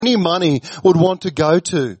any money would want to go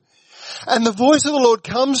to. And the voice of the Lord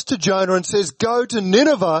comes to Jonah and says, go to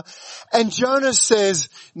Nineveh. And Jonah says,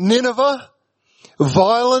 Nineveh,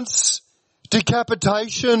 violence,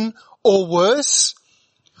 decapitation, or worse?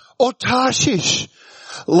 Or Tarshish,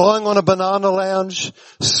 lying on a banana lounge,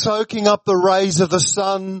 soaking up the rays of the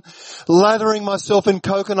sun, lathering myself in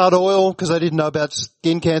coconut oil, because I didn't know about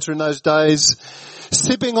skin cancer in those days,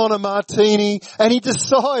 sipping on a martini, and he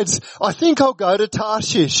decides, I think I'll go to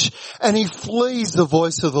Tarshish, and he flees the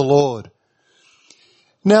voice of the Lord.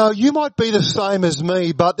 Now, you might be the same as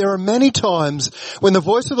me, but there are many times when the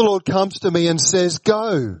voice of the Lord comes to me and says,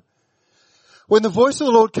 go. When the voice of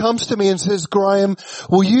the Lord comes to me and says, Graham,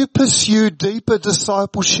 will you pursue deeper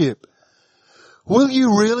discipleship? Will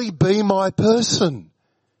you really be my person?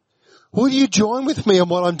 Will you join with me in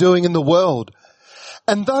what I'm doing in the world?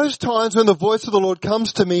 And those times when the voice of the Lord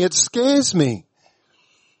comes to me, it scares me.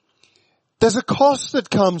 There's a cost that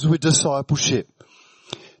comes with discipleship.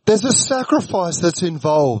 There's a sacrifice that's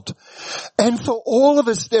involved. And for all of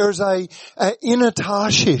us, there is a inner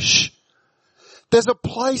Tarshish. There's a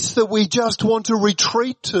place that we just want to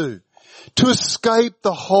retreat to escape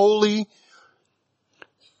the holy,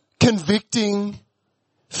 convicting,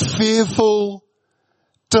 fearful,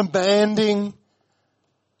 demanding,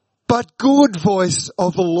 but good voice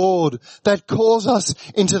of the Lord that calls us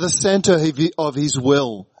into the center of His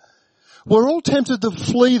will. We're all tempted to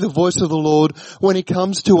flee the voice of the Lord when He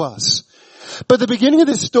comes to us. But the beginning of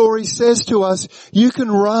this story says to us, you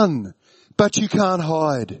can run, but you can't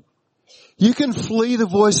hide. You can flee the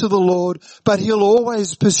voice of the Lord, but He'll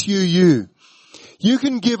always pursue you. You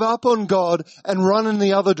can give up on God and run in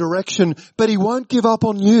the other direction, but He won't give up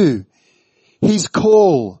on you. His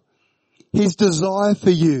call, His desire for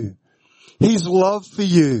you, His love for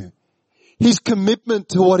you, His commitment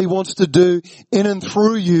to what He wants to do in and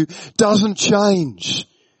through you doesn't change.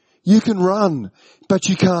 You can run, but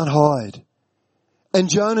you can't hide. And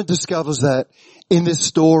Jonah discovers that in this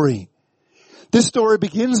story. This story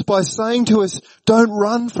begins by saying to us, don't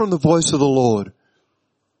run from the voice of the Lord.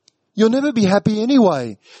 You'll never be happy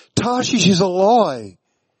anyway. Tarshish is a lie.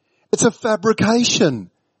 It's a fabrication.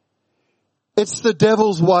 It's the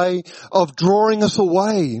devil's way of drawing us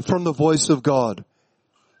away from the voice of God.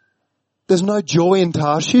 There's no joy in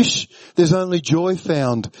Tarshish. There's only joy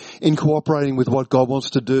found in cooperating with what God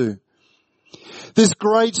wants to do. This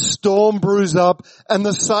great storm brews up, and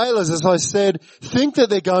the sailors, as I said, think that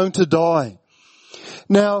they're going to die.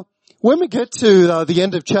 Now, when we get to the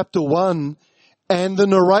end of chapter 1, and the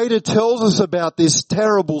narrator tells us about this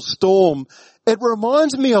terrible storm, it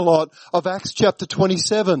reminds me a lot of Acts chapter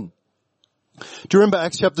 27. Do you remember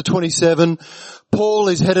Acts chapter 27? Paul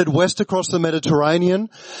is headed west across the Mediterranean.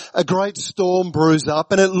 A great storm brews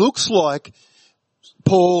up, and it looks like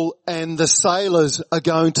Paul and the sailors are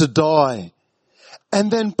going to die.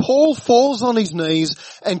 And then Paul falls on his knees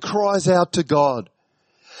and cries out to God.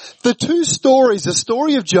 The two stories, the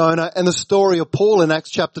story of Jonah and the story of Paul in Acts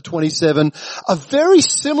chapter 27, are very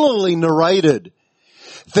similarly narrated.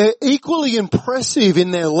 They're equally impressive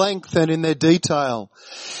in their length and in their detail.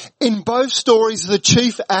 In both stories, the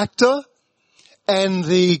chief actor and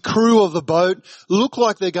the crew of the boat look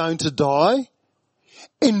like they're going to die.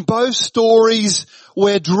 In both stories,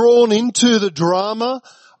 we're drawn into the drama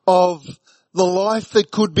of the life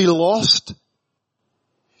that could be lost.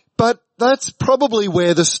 But that's probably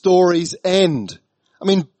where the stories end. I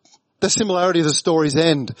mean, the similarity of the stories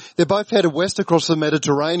end. They're both headed west across the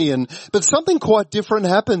Mediterranean, but something quite different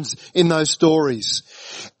happens in those stories.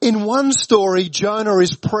 In one story, Jonah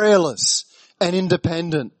is prayerless and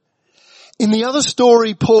independent. In the other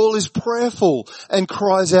story, Paul is prayerful and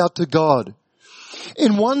cries out to God.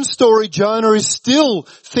 In one story, Jonah is still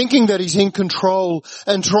thinking that he's in control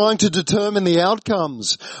and trying to determine the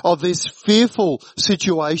outcomes of this fearful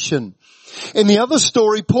situation. In the other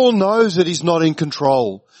story, Paul knows that he's not in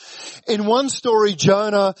control. In one story,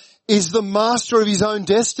 Jonah is the master of his own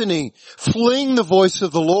destiny, fleeing the voice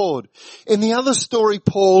of the Lord. In the other story,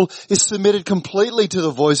 Paul is submitted completely to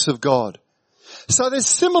the voice of God. So there's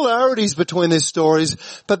similarities between these stories,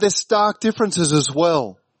 but there's stark differences as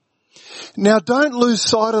well. Now, don't lose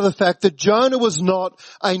sight of the fact that Jonah was not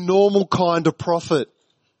a normal kind of prophet.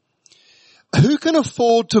 Who can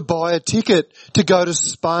afford to buy a ticket to go to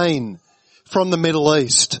Spain from the Middle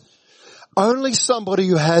East? Only somebody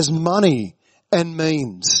who has money and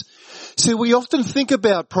means. See, we often think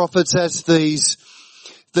about prophets as these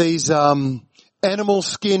animal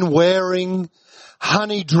skin wearing,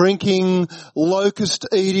 honey drinking, locust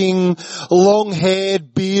eating, long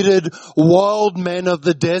haired, bearded, wild men of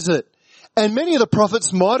the desert. And many of the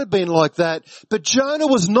prophets might have been like that, but Jonah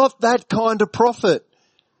was not that kind of prophet.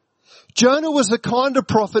 Jonah was the kind of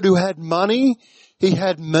prophet who had money, he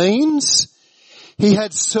had means, he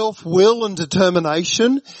had self-will and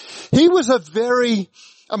determination. He was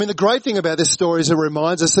the great thing about this story is it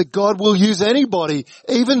reminds us that God will use anybody,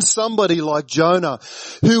 even somebody like Jonah,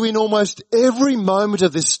 who in almost every moment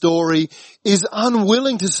of this story is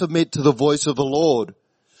unwilling to submit to the voice of the Lord.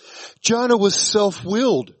 Jonah was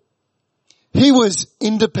self-willed. He was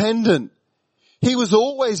independent. He was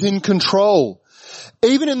always in control.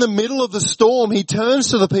 Even in the middle of the storm, he turns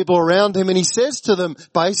to the people around him and he says to them,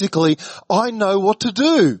 basically, I know what to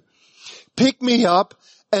do. Pick me up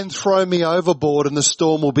and throw me overboard and the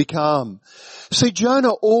storm will be calm. See,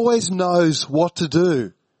 Jonah always knows what to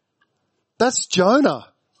do. That's Jonah.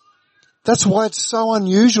 That's why it's so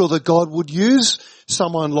unusual that God would use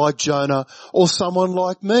someone like Jonah or someone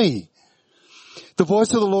like me. The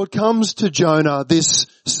voice of the Lord comes to Jonah, this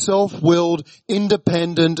self-willed,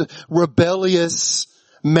 independent, rebellious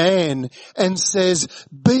man, and says,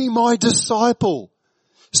 be my disciple.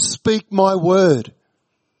 Speak my word.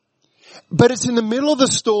 But it's in the middle of the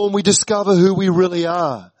storm we discover who we really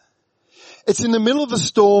are. It's in the middle of the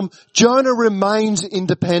storm, Jonah remains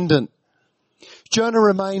independent. Jonah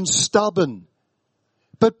remains stubborn.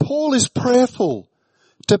 But Paul is prayerful,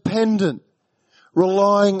 dependent,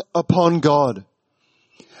 relying upon God.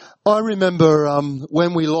 I remember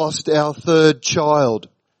when we lost our third child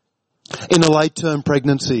in a late-term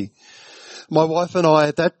pregnancy. My wife and I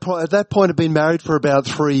at that point had been married for about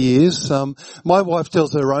 3 years. My wife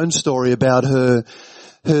tells her own story about her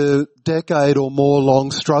decade or more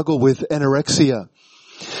long struggle with anorexia.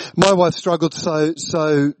 My wife struggled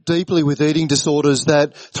so deeply with eating disorders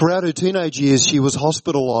that throughout her teenage years she was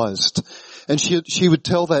hospitalized. And she would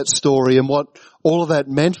tell that story and what all of that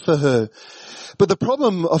meant for her. But the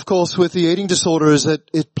problem, of course, with the eating disorder is that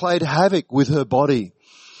it played havoc with her body.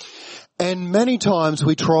 And many times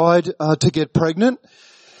we tried to get pregnant.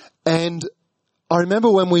 And I remember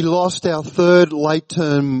when we lost our third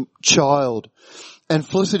late-term child and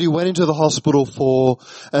Felicity went into the hospital for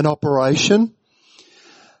an operation.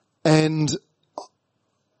 And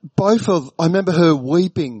I remember her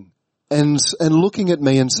weeping and looking at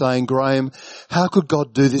me and saying, Graham, how could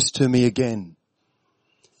God do this to me again?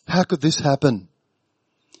 How could this happen?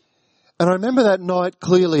 And I remember that night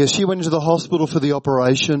clearly as she went into the hospital for the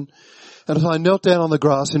operation, and as I knelt down on the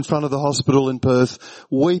grass in front of the hospital in Perth,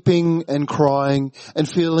 weeping and crying and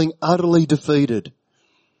feeling utterly defeated.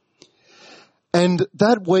 And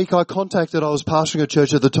that week I was pastoring a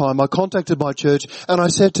church at the time, I contacted my church and I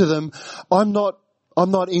said to them, I'm not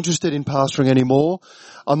interested in pastoring anymore.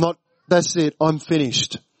 That's it, I'm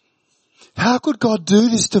finished. How could God do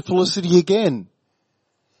this to Felicity again?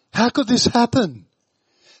 How could this happen?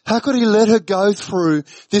 How could he let her go through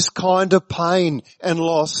this kind of pain and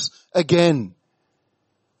loss again?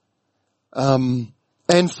 And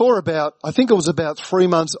for I think it was about 3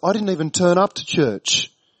 months, I didn't even turn up to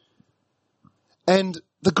church. And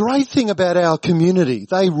the great thing about our community,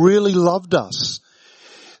 they really loved us.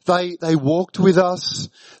 They walked with us.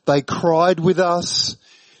 They cried with us.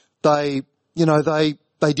 They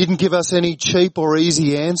didn't give us any cheap or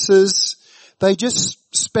easy answers. They just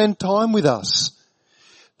spent time with us.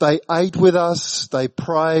 They ate with us. They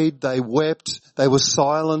prayed. They wept. They were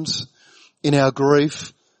silent in our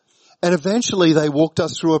grief. And eventually they walked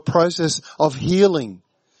us through a process of healing.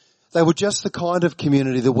 They were just the kind of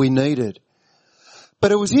community that we needed.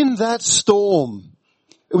 But it was in that storm,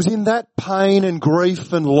 it was in that pain and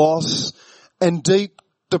grief and loss and deep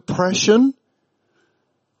depression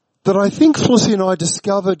that I think Felicity and I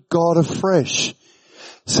discovered God afresh.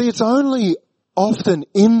 See, it's only often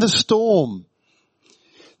in the storm,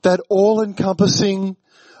 that all-encompassing,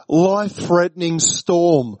 life-threatening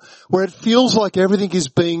storm, where it feels like everything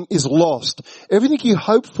is lost. Everything you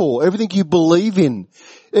hope for, everything you believe in,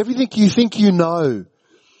 everything you think you know.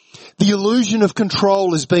 The illusion of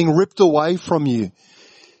control is being ripped away from you,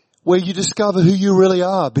 where you discover who you really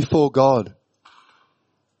are before God.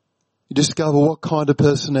 You discover what kind of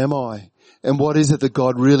person am I and what is it that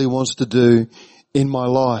God really wants to do in my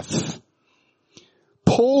life.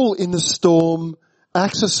 Paul in the storm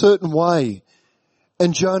acts a certain way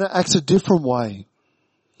and Jonah acts a different way.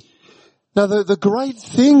 Now the great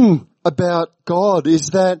thing about God is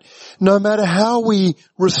that no matter how we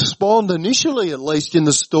respond initially, at least in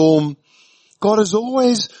the storm, God is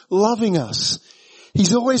always loving us.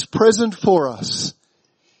 He's always present for us.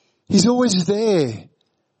 He's always there,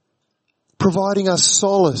 providing us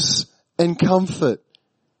solace and comfort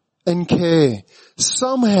and care.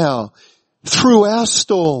 Somehow, through our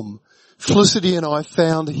storm, Felicity and I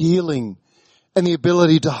found healing and the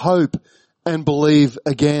ability to hope and believe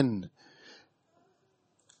again.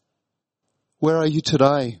 Where are you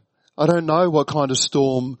today? I don't know what kind of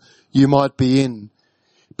storm you might be in.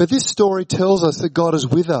 But this story tells us that God is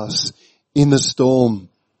with us in the storm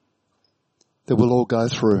that we'll all go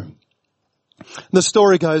through. The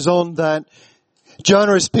story goes on that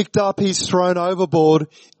Jonah is picked up, he's thrown overboard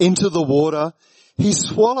into the water. He's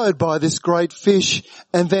swallowed by this great fish,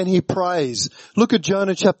 and then he prays. Look at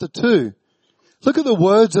Jonah chapter 2. Look at the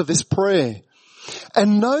words of this prayer.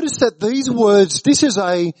 And notice that these words, this is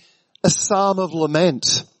a psalm of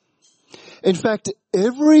lament. In fact,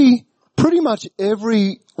 pretty much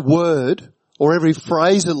every word, or every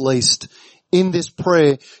phrase at least, in this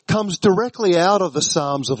prayer comes directly out of the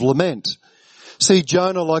Psalms of lament. See,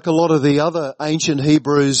 Jonah, like a lot of the other ancient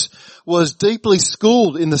Hebrews, was deeply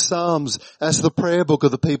schooled in the Psalms as the prayer book of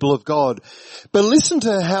the people of God. But listen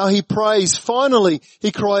to how he prays. Finally,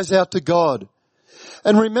 he cries out to God.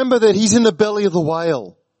 And remember that he's in the belly of the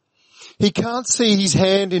whale. He can't see his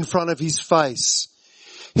hand in front of his face.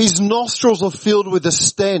 His nostrils are filled with the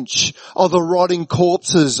stench of the rotting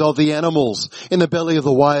corpses of the animals in the belly of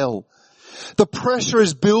the whale. The pressure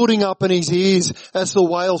is building up in his ears as the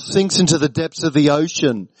whale sinks into the depths of the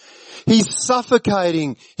ocean. He's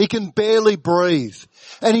suffocating. He can barely breathe.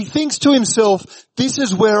 And he thinks to himself, this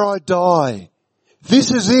is where I die.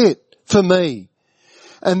 This is it for me.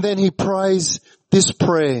 And then he prays this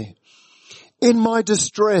prayer. In my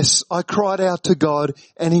distress, I cried out to God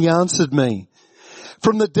and he answered me.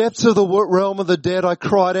 From the depths of the realm of the dead, I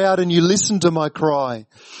cried out and you listened to my cry.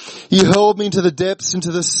 You hurled me into the depths,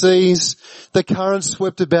 into the seas. The currents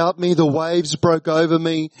swept about me. The waves broke over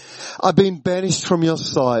me. I've been banished from your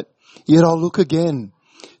sight. Yet I'll look again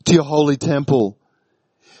to your holy temple.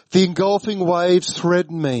 The engulfing waves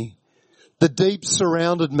threatened me. The deep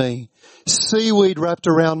surrounded me. Seaweed wrapped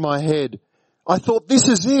around my head. I thought, this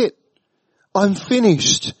is it. I'm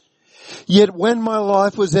finished. Yet when my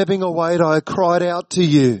life was ebbing away, I cried out to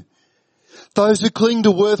you. Those who cling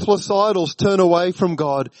to worthless idols turn away from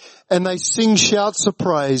God and they sing shouts of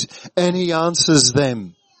praise and he answers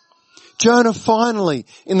them. Jonah finally,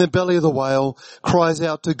 in the belly of the whale, cries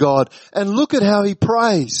out to God. And look at how he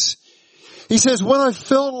prays. He says, when I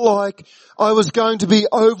felt like I was going to be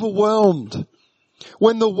overwhelmed,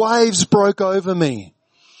 when the waves broke over me.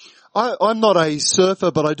 I'm not a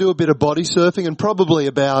surfer, but I do a bit of body surfing, and probably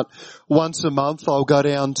about once a month I'll go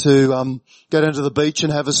down to the beach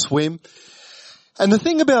and have a swim. And the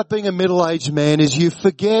thing about being a middle-aged man is you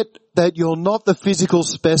forget that you're not the physical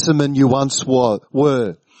specimen you once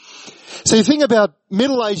were. So you think about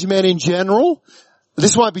middle-aged men in general.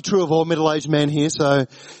 This won't be true of all middle-aged men here,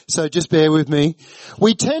 so just bear with me.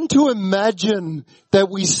 We tend to imagine that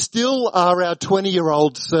we still are our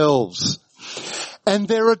 20-year-old selves. And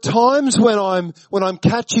there are times when I'm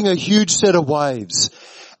catching a huge set of waves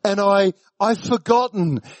and I've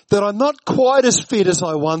forgotten that I'm not quite as fit as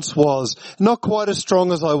I once was, not quite as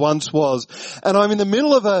strong as I once was. And I'm in the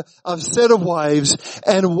middle of a set of waves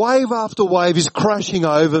and wave after wave is crashing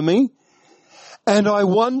over me. And I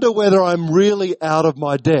wonder whether I'm really out of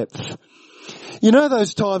my depth. You know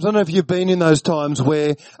those times, I don't know if you've been in those times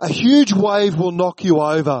where a huge wave will knock you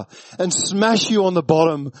over and smash you on the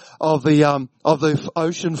bottom of the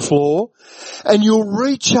ocean floor, and you'll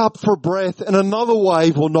reach up for breath and another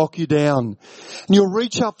wave will knock you down. And you'll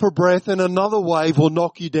reach up for breath and another wave will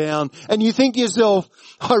knock you down. And you think to yourself,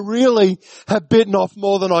 I really have bitten off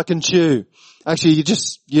more than I can chew. Actually, you're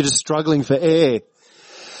just struggling for air.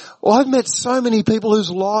 Well, I've met so many people whose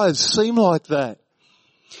lives seem like that.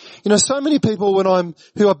 You know, so many people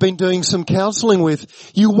who I've been doing some counselling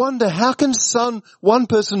with, you wonder how can one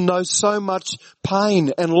person know so much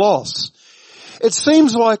pain and loss? It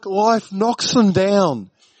seems like life knocks them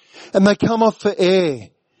down and they come up for air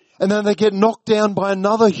and then they get knocked down by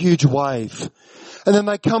another huge wave. And then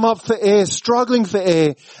they come up for air, struggling for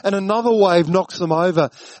air, and another wave knocks them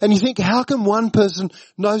over. And you think, how can one person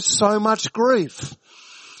know so much grief?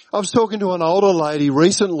 I was talking to an older lady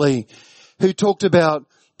recently who talked about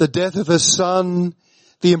the death of her son,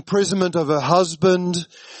 the imprisonment of her husband,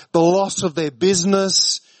 the loss of their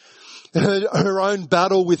business, her own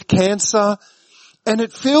battle with cancer. And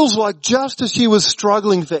it feels like just as she was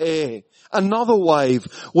struggling for air, another wave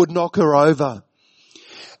would knock her over.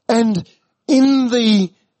 And in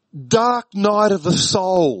the dark night of the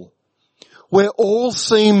soul, where all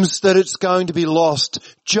seems that it's going to be lost,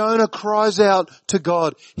 Jonah cries out to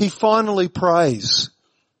God. He finally prays.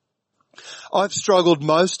 I've struggled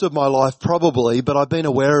most of my life probably, but I've been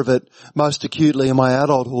aware of it most acutely in my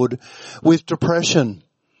adulthood with depression.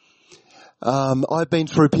 I've been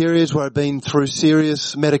through periods where I've been through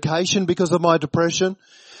serious medication because of my depression.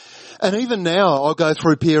 And even now I'll go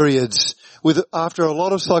through periods after a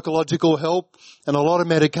lot of psychological help and a lot of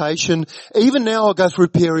medication. Even now I go through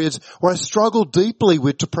periods where I struggle deeply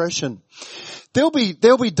with depression. There'll be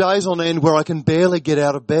days on end where I can barely get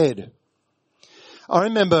out of bed. I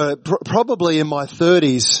remember probably in my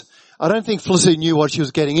 30s, I don't think Felicity knew what she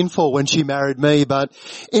was getting in for when she married me, but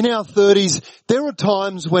in our 30s, there were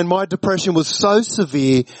times when my depression was so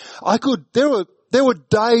severe, there were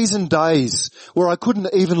days and days where I couldn't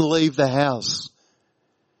even leave the house.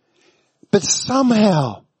 But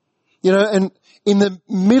somehow, and in the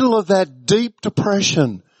middle of that deep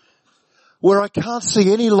depression, where I can't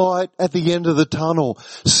see any light at the end of the tunnel,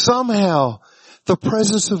 somehow the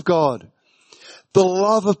presence of God, the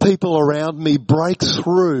love of people around me breaks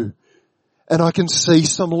through and I can see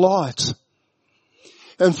some light.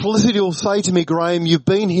 And Felicity will say to me, Graham, you've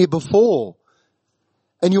been here before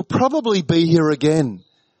and you'll probably be here again,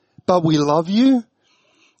 but we love you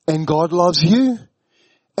and God loves you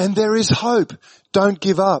and there is hope. Don't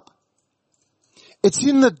give up. It's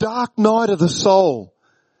in the dark night of the soul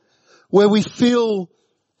where we feel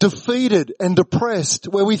defeated and depressed,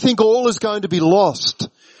 where we think all is going to be lost,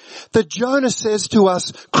 that Jonah says to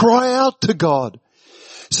us, cry out to God.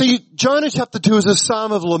 See, Jonah chapter 2 is a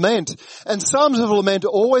psalm of lament, and psalms of lament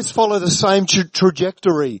always follow the same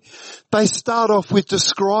trajectory. They start off with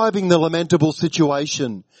describing the lamentable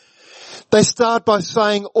situation. They start by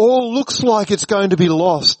saying all looks like it's going to be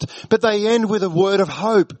lost, but they end with a word of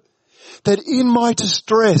hope that in my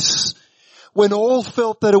distress, when all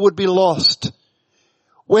felt that it would be lost,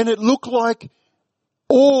 when it looked like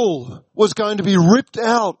all was going to be ripped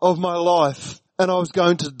out of my life and I was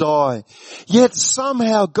going to die, yet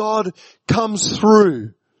somehow God comes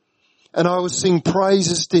through and I would sing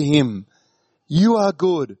praises to Him. You are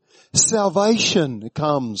good. Salvation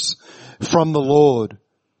comes from the Lord.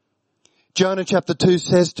 Jonah chapter 2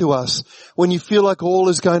 says to us, when you feel like all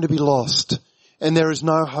is going to be lost and there is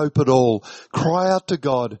no hope at all, cry out to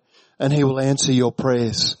God and He will answer your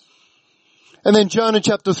prayers. And then Jonah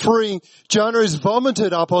chapter 3, Jonah is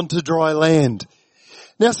vomited up onto dry land.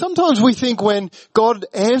 Now sometimes we think when God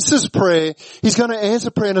answers prayer, He's going to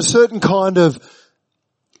answer prayer in a certain kind of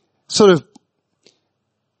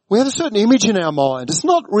we have a certain image in our mind. It's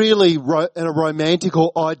not really a romantic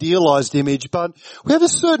or idealized image, but we have a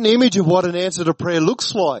certain image of what an answer to prayer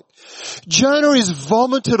looks like. Jonah is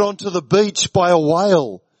vomited onto the beach by a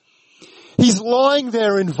whale. He's lying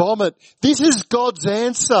there in vomit. This is God's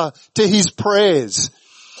answer to his prayers.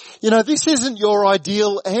 This isn't your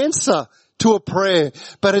ideal answer to a prayer,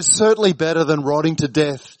 but it's certainly better than rotting to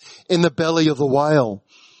death in the belly of the whale.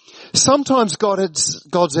 Sometimes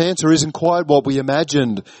God's answer isn't quite what we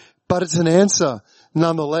imagined, but it's an answer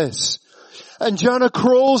nonetheless. And Jonah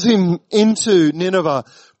crawls him into Nineveh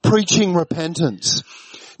preaching repentance.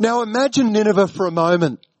 Now imagine Nineveh for a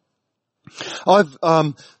moment. I've,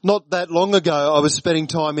 not that long ago, I was spending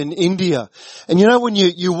time in India. And when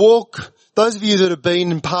you walk, those of you that have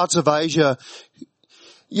been in parts of Asia,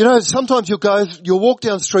 sometimes you'll walk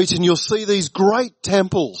down streets and you'll see these great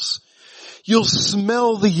temples. You'll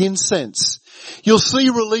smell the incense. You'll see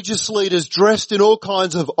religious leaders dressed in all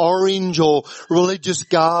kinds of orange or religious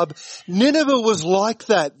garb. Nineveh was like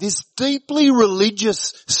that, this deeply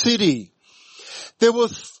religious city. There were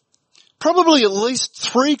probably at least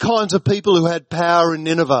 3 kinds of people who had power in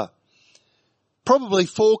Nineveh. Probably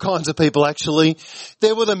 4 kinds of people actually.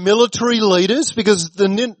 There were the military leaders, because the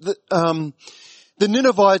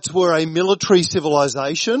Ninevites were a military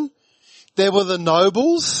civilization. There were the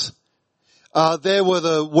nobles. There were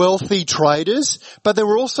the wealthy traders, but there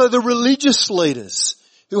were also the religious leaders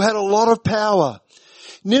who had a lot of power.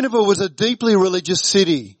 Nineveh was a deeply religious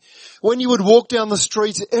city. When you would walk down the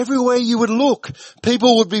streets, everywhere you would look,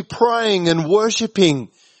 people would be praying and worshipping.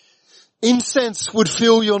 Incense would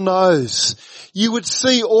fill your nose. You would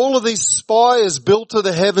see all of these spires built to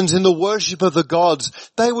the heavens in the worship of the gods.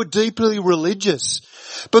 They were deeply religious.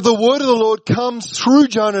 But the word of the Lord comes through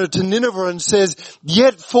Jonah to Nineveh and says,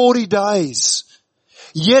 yet 40 days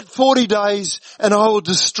and I will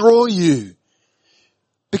destroy you,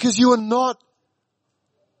 because you are not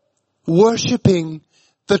worshipping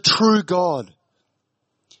the true God.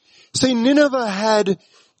 See, Nineveh had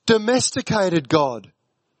domesticated God.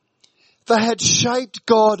 They had shaped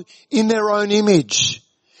God in their own image.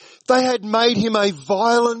 They had made Him a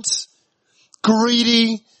violent,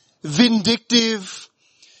 greedy, vindictive,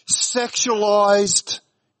 sexualized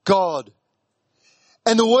God.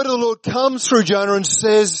 And the word of the Lord comes through Jonah and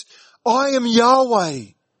says, I am Yahweh.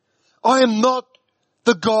 I am not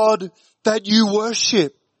the God that you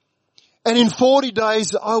worship. And in 40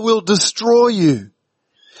 days I will destroy you.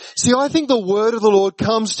 See, I think the word of the Lord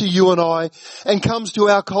comes to you and I and comes to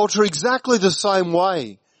our culture exactly the same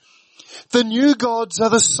way. The new gods are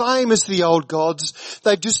the same as the old gods.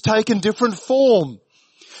 They've just taken different form.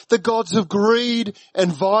 The gods of greed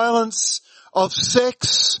and violence, of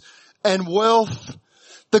sex and wealth,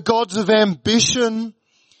 the gods of ambition.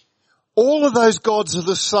 All of those gods are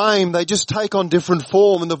the same. They just take on different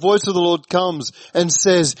form. And the voice of the Lord comes and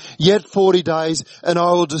says, yet 40 days and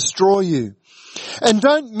I will destroy you. And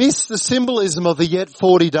don't miss the symbolism of the yet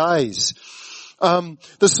 40 days.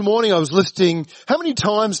 This morning I was listing, how many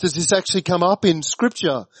times does this actually come up in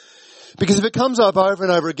Scripture? Because if it comes up over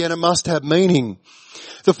and over again, it must have meaning.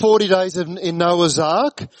 The 40 days in Noah's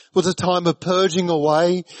Ark was a time of purging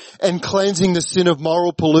away and cleansing the sin of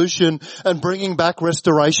moral pollution and bringing back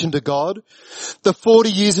restoration to God. The 40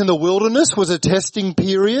 years in the wilderness was a testing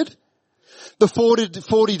period. The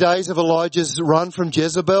 40 days of Elijah's run from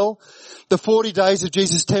Jezebel. The 40 days of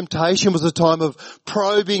Jesus' temptation was a time of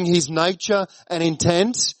probing his nature and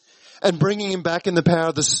intent and bringing him back in the power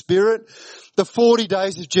of the Spirit. The 40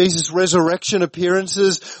 days of Jesus' resurrection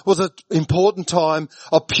appearances was an important time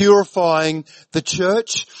of purifying the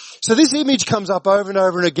church. So this image comes up over and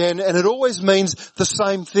over and again, and it always means the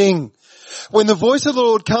same thing. When the voice of the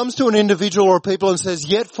Lord comes to an individual or people and says,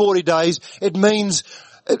 yet 40 days, it means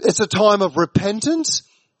it's a time of repentance.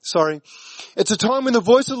 It's a time when the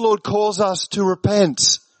voice of the Lord calls us to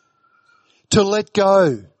repent, to let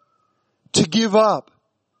go, to give up,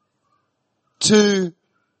 to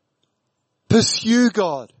pursue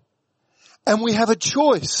God. And we have a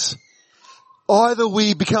choice. Either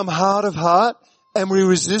we become hard of heart and we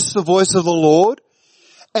resist the voice of the Lord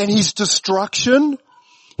and his destruction,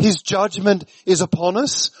 his judgment is upon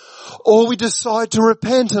us, or we decide to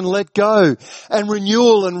repent and let go and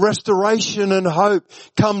renewal and restoration and hope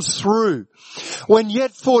comes through. When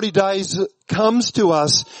yet 40 days comes to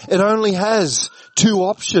us, it only has two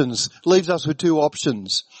options, leaves us with two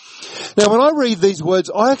options. Now when I read these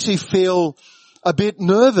words, I actually feel a bit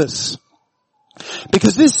nervous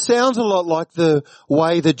because this sounds a lot like the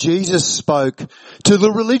way that Jesus spoke to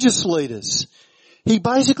the religious leaders. He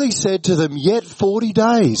basically said to them, yet 40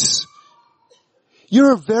 days.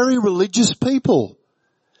 You're a very religious people.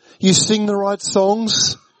 You sing the right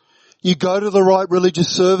songs. You go to the right religious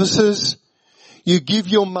services. You give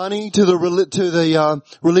your money to the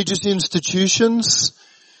religious institutions.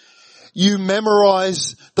 You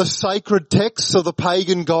memorize the sacred texts of the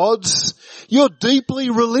pagan gods. You're deeply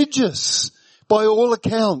religious by all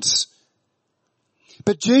accounts.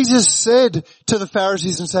 But Jesus said to the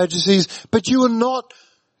Pharisees and Sadducees, but you are not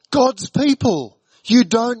God's people. You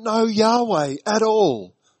don't know Yahweh at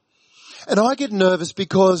all. And I get nervous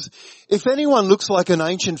because if anyone looks like an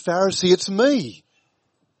ancient Pharisee, it's me.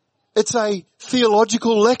 It's a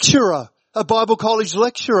theological lecturer, a Bible college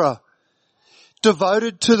lecturer,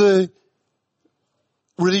 devoted to the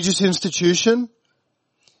religious institution,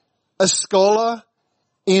 a scholar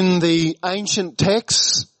in the ancient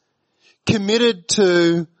texts, committed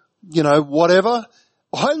to, whatever.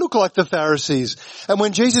 I look like the Pharisees. And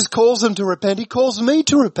when Jesus calls them to repent, he calls me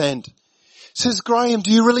to repent. He says, Graham,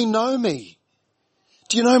 do you really know me?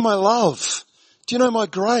 Do you know my love? Do you know my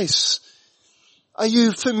grace? Are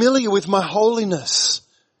you familiar with my holiness?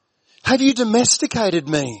 Have you domesticated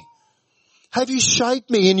me? Have you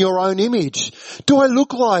shaped me in your own image? Do I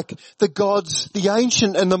look like the gods, the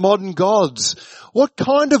ancient and the modern gods? What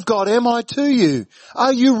kind of God am I to you?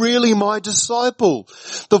 Are you really my disciple?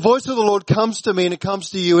 The voice of the Lord comes to me and it comes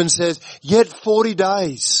to you and says, yet 40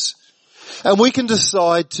 days. And we can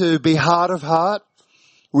decide to be hard of heart,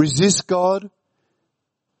 resist God,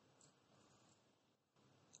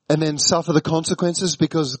 and then suffer the consequences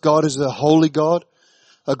because God is a holy God,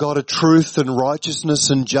 a God of truth and righteousness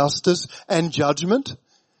and justice and judgment.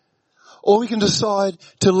 Or we can decide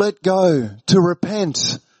to let go, to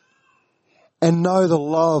repent, and know the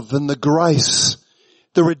love and the grace,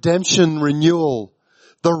 the redemption, renewal,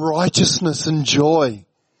 the righteousness and joy,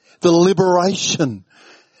 the liberation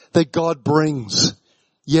that God brings.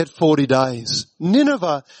 Yet 40 days.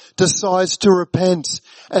 Nineveh decides to repent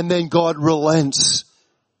and then God relents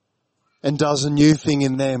and does a new thing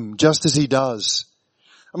in them, just as he does.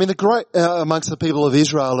 I mean, the great amongst the people of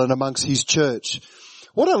Israel and amongst his church.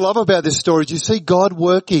 What I love about this story is you see God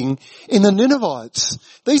working in the Ninevites.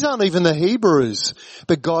 These aren't even the Hebrews,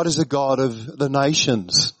 but God is a God of the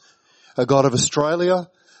nations, a God of Australia,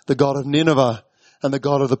 the God of Nineveh, and the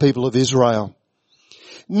God of the people of Israel.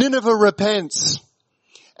 Nineveh repents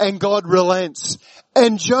and God relents.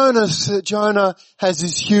 And Jonah has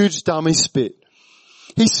this huge dummy spit.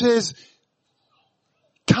 He says,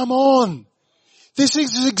 come on. This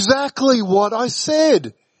is exactly what I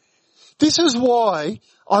said. This is why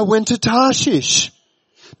I went to Tarshish.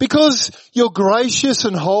 Because you're gracious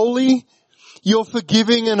and holy, you're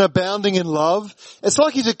forgiving and abounding in love. It's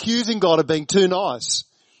like he's accusing God of being too nice.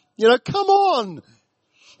 You know, come on.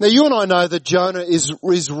 Now you and I know that Jonah is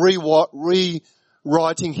rewriting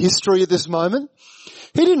history at this moment.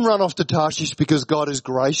 He didn't run off to Tarshish because God is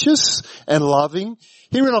gracious and loving.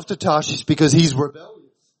 He ran off to Tarshish because he's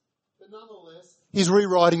rebellious. But nonetheless, he's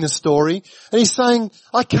rewriting the story and he's saying,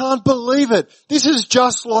 I can't believe it. This is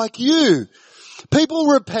just like you. People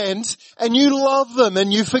repent and you love them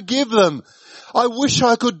and you forgive them. I wish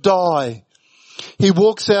I could die. He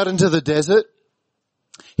walks out into the desert.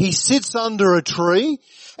 He sits under a tree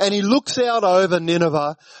and he looks out over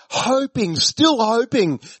Nineveh, still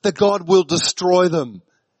hoping that God will destroy them.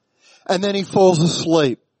 And then he falls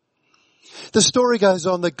asleep. The story goes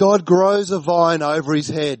on that God grows a vine over his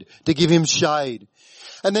head to give him shade.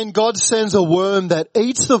 And then God sends a worm that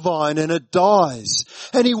eats the vine and it dies.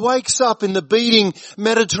 And he wakes up in the beating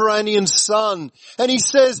Mediterranean sun and he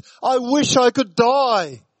says, I wish I could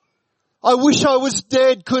die. I wish I was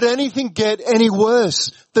dead. Could anything get any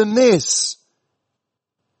worse than this?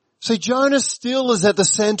 See, Jonah still is at the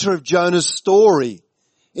center of Jonah's story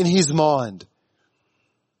in his mind.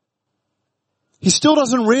 He still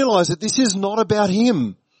doesn't realize that this is not about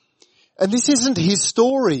him. And this isn't his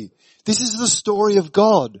story. This is the story of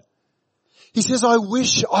God. He says, I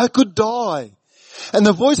wish I could die. And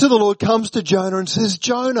the voice of the Lord comes to Jonah and says,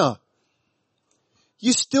 Jonah,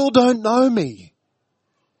 you still don't know me.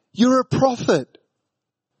 You're a prophet.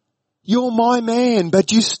 You're my man,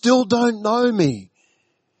 but you still don't know me.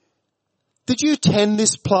 Did you tend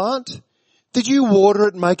this plant? Did you water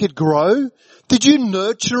it and make it grow? Did you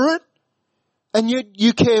nurture it? And yet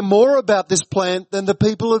you care more about this plant than the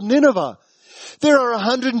people of Nineveh. There are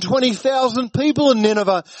 120,000 people in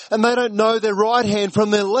Nineveh and they don't know their right hand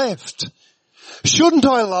from their left. Shouldn't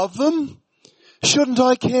I love them? Shouldn't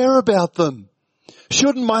I care about them?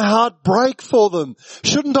 Shouldn't my heart break for them?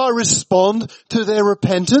 Shouldn't I respond to their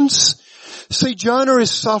repentance? See, Jonah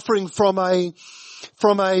is suffering from a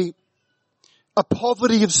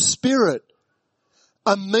poverty of spirit,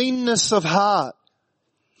 a meanness of heart.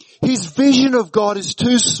 His vision of God is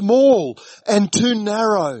too small and too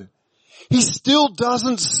narrow. He still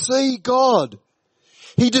doesn't see God.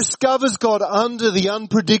 He discovers God under the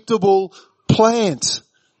unpredictable plant.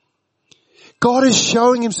 God is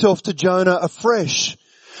showing himself to Jonah afresh.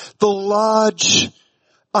 The large,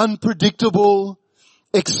 unpredictable,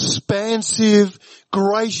 expansive,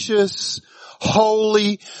 gracious,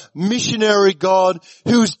 holy, missionary God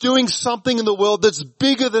who is doing something in the world that's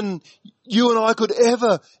bigger than you and I could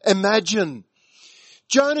ever imagine.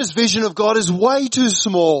 Jonah's vision of God is way too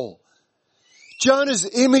small. Jonah's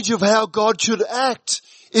image of how God should act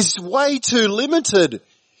is way too limited.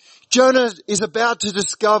 Jonah is about to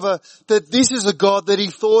discover that this is a God that he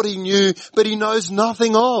thought he knew, but he knows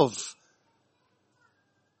nothing of.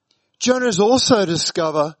 Jonah is also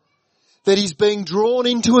discover that he's being drawn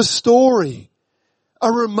into a story,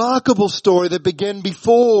 a remarkable story that began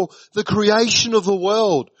before the creation of the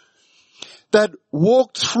world, that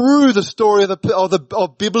walked through the story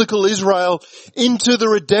of biblical Israel into the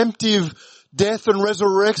redemptive death and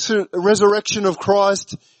resurrection of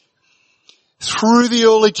Christ, through the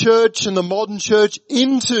early church and the modern church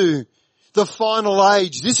into the final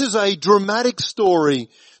age. This is a dramatic story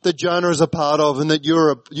that Jonah is a part of and that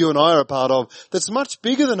you and I are a part of, that's much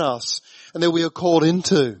bigger than us and that we are called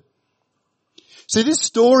into. See, this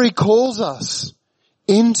story calls us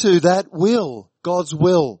into that will, God's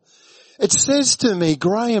will. It says to me,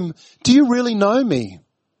 Graham, do you really know me?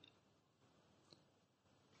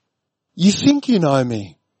 You think you know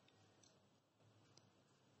me.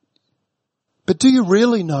 But do you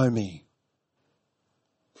really know me?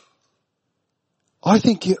 I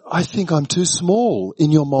think I'm too small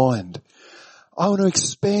in your mind. I want to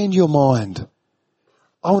expand your mind.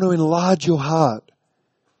 I want to enlarge your heart.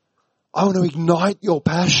 I want to ignite your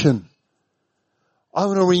passion. I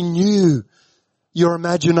want to renew your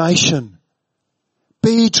imagination.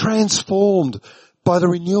 Be transformed by the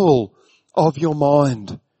renewal of your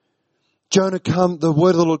mind. The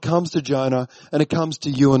word of the Lord comes to Jonah and it comes to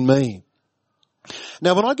you and me.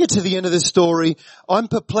 Now when I get to the end of this story, I'm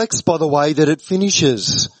perplexed by the way that it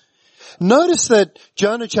finishes. Notice that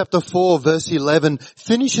Jonah chapter 4 verse 11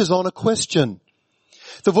 finishes on a question.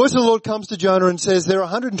 The voice of the Lord comes to Jonah and says, there are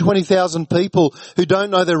 120,000 people who don't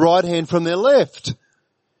know their right hand from their left.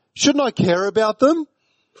 Shouldn't I care about them?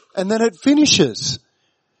 And then it finishes.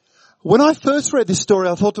 When I first read this story,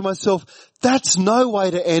 I thought to myself, that's no way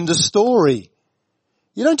to end a story.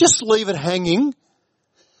 You don't just leave it hanging.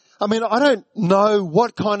 I mean, I don't know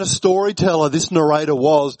what kind of storyteller this narrator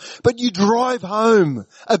was, but you drive home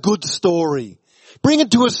a good story. Bring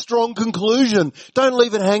it to a strong conclusion. Don't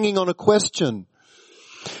leave it hanging on a question.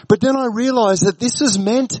 But then I realized that this is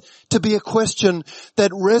meant to be a question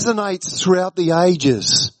that resonates throughout the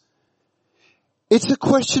ages. It's a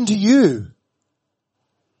question to you.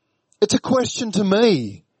 It's a question to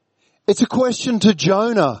me. It's a question to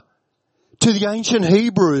Jonah, to the ancient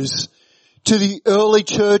Hebrews, to the early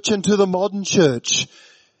church and to the modern church.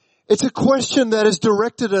 It's a question that is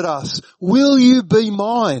directed at us. Will you be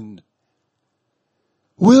mine?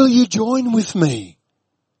 Will you join with me?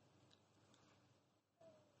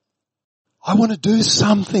 I want to do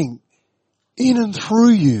something in and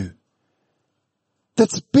through you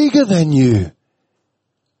that's bigger than you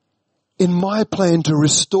in my plan to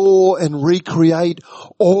restore and recreate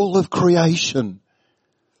all of creation.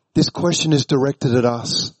 This question is directed at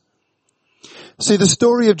us. See, the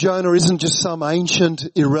story of Jonah isn't just some ancient,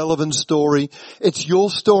 irrelevant story. It's your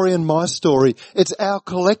story and my story. It's our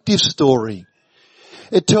collective story.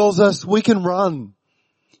 It tells us we can run,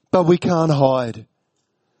 but we can't hide.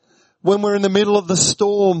 When we're in the middle of the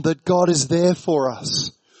storm, that God is there for us.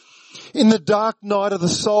 In the dark night of the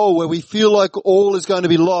soul, where we feel like all is going to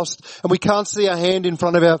be lost and we can't see our hand in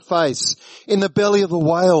front of our face. In the belly of the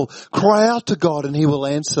whale, cry out to God and He will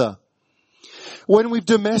answer. When we've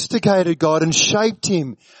domesticated God and shaped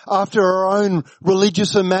Him after our own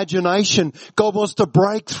religious imagination, God wants to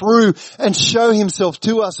break through and show Himself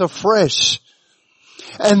to us afresh.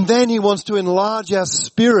 And then He wants to enlarge our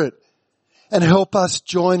spirit and help us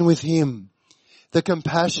join with Him, the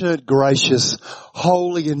compassionate, gracious,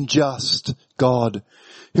 holy and just God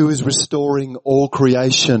who is restoring all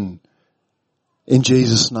creation. In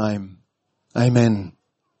Jesus' name, amen.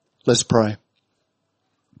 Let's pray.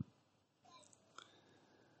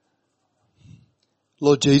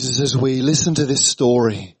 Lord Jesus, as we listen to this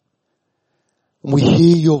story, and we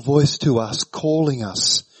hear your voice to us, calling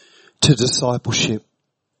us to discipleship,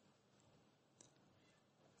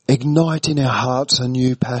 ignite in our hearts a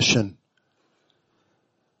new passion.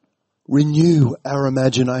 Renew our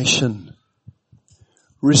imagination.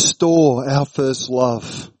 Restore our first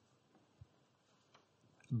love.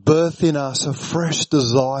 Birth in us a fresh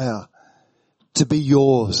desire to be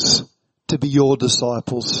yours, to be your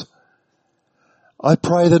disciples. I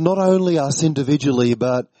pray that not only us individually,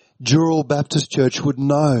 but Dural Baptist Church would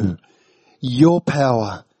know your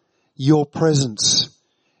power, your presence,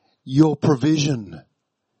 your provision,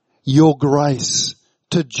 your grace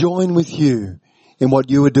to join with you in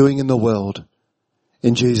what you are doing in the world.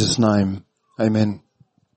 In Jesus' name, amen.